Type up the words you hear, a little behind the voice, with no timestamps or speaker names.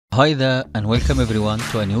Hi there and welcome everyone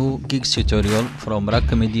to a new gigs tutorial from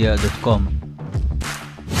Raqmedia.com.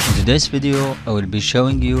 In today's video I will be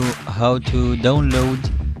showing you how to download,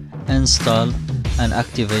 install and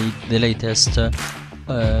activate the latest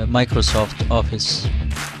Microsoft Office.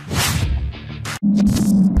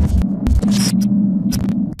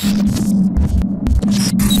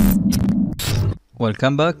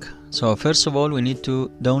 Welcome back. So first of all we need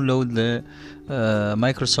to download the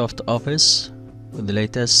Microsoft Office with the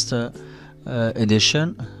latest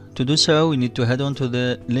edition. To do so we need to head on to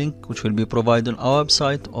the link which will be provided on our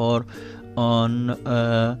website or on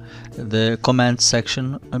the comment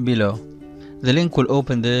section below. The link will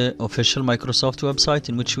open the official Microsoft website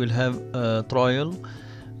in which we'll have a trial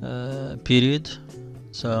period.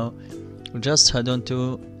 So we'll just head on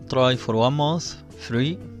to try for 1 month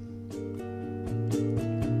free.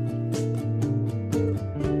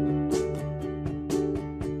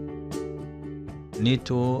 Need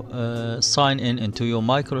to sign in into your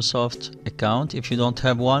Microsoft account if you don't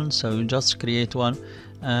have one, so you just create one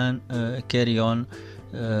and carry on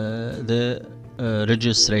the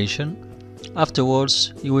registration.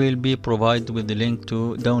 Afterwards you will be provided with the link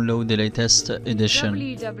to download the latest edition.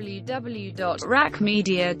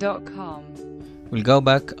 www.raqmedia.com. We'll go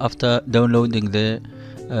back after downloading the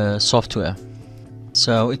software.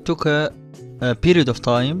 So it took a period of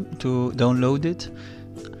time to download it,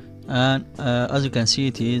 and as you can see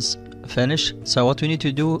it is finished. So what we need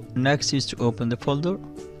to do next is to open the folder,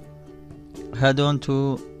 head on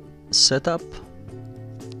to setup,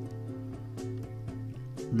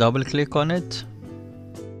 double click on it,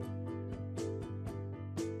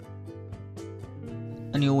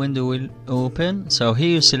 a new window will open. So here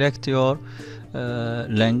you select your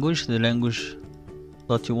language, the language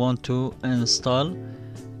that you want to install,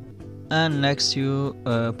 and next you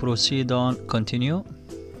proceed on continue.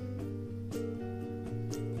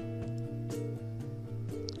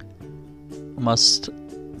 Must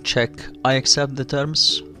check I accept the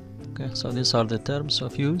terms. Okay, so these are the terms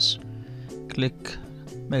of use. Click,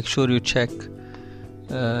 make sure you check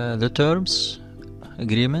the terms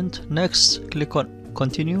agreement. Next click on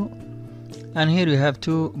continue, and here you have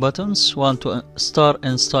two buttons. One to start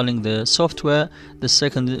installing the software, the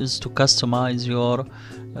second is to customize your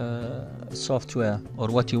software or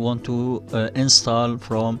what you want to install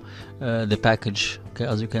from the package. Okay,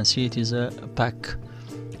 as you can see it is a pack.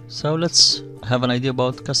 So let's have an idea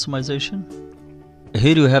about customization.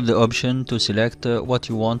 Here you have the option to select what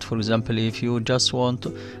you want. For example, if you just want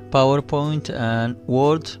PowerPoint and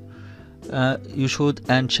Word, you should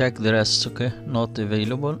uncheck the rest. Okay, not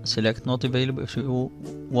available, select not available if you do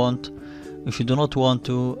not want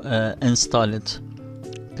to install it.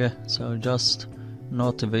 Okay, so just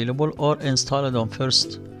not available, or install it on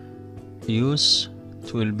first use.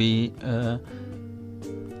 It will be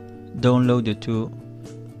downloaded to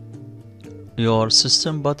your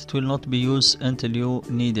system, but it will not be used until you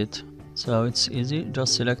need it. So it's easy,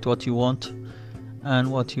 just select what you want,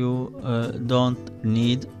 and what you don't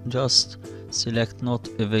need just select not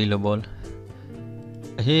available.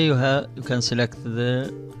 Here you can select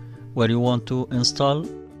where you want to install.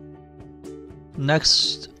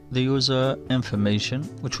 Next, the user information,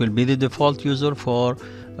 which will be the default user for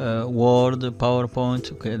Word,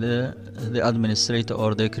 PowerPoint. Okay, the administrator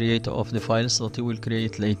or the creator of the files that you will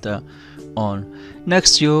create later on.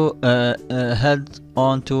 Next you head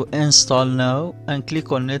on to install now and click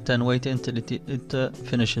on it and wait until it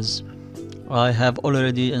finishes. I have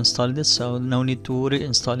already installed it, so no need to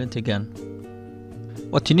reinstall it again.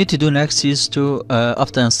 What you need to do next is to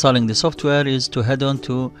after installing the software is to head on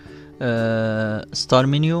to start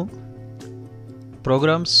menu,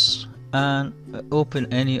 programs, and open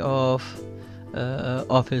any of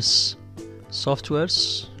Office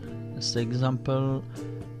softwares. As the example,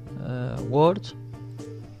 Word.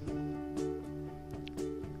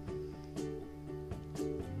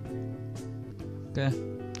 Okay,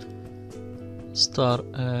 start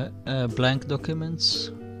blank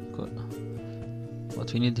documents. Good.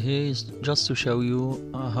 What we need here is just to show you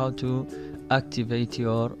how to activate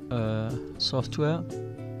your software.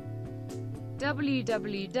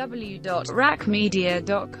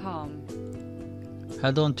 www.raqmedia.com.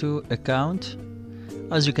 Head on to account.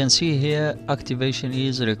 As you can see here, activation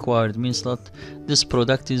is required, means that this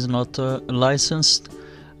product is not licensed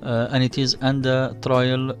and it is under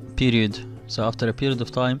trial period. So after a period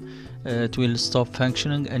of time it will stop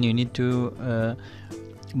functioning and you need to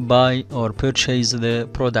buy or purchase the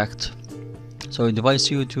product. So I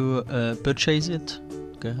advise you to purchase it.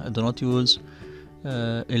 Okay, I do not use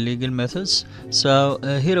illegal methods. So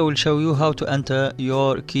here I will show you how to enter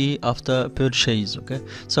your key after purchase. Okay,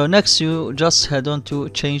 so next you just head on to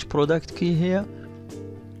change product key here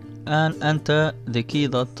and enter the key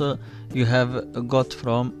that you have got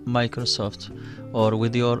from Microsoft or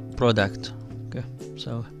with your product. Okay,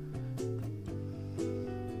 so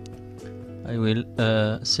I will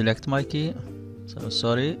select my key. So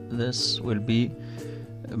sorry, this will be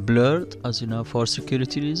blurred, as you know, for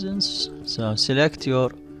security reasons. So select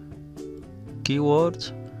your keyword.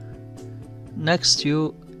 Next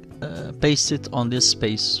you paste it on this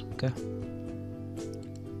space. Okay,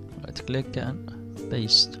 right click and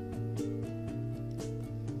paste.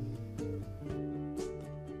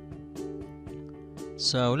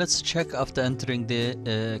 So let's check after entering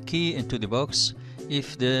the key into the box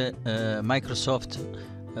if the Microsoft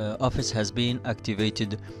Office has been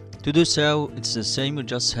activated. To do so, it's the same. You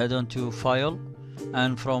just head on to File,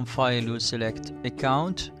 and from File you select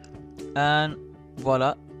Account, and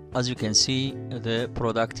voila, as you can see, the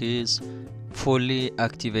product is fully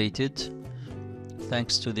activated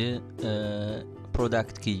thanks to the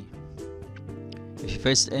product key. If you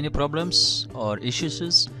faced any problems or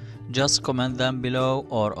issues, just comment them below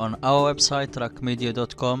or on our website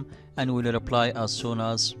raqmedia.com, and we'll reply as soon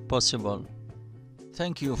as possible.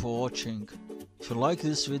 Thank you for watching. If you like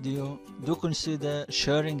this video, do consider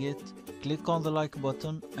sharing it. Click on the like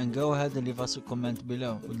button and go ahead and leave us a comment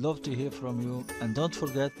below. We'd love to hear from you, and don't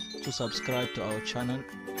forget to subscribe to our channel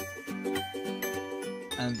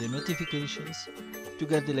and the notifications to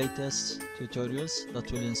get the latest tutorials that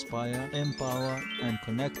will inspire, empower and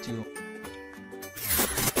connect you.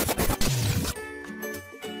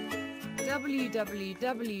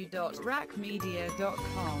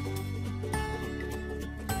 www.raqmedia.com.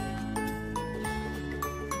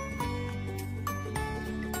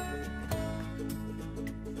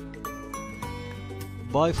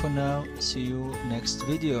 Bye for now. See you next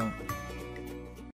video.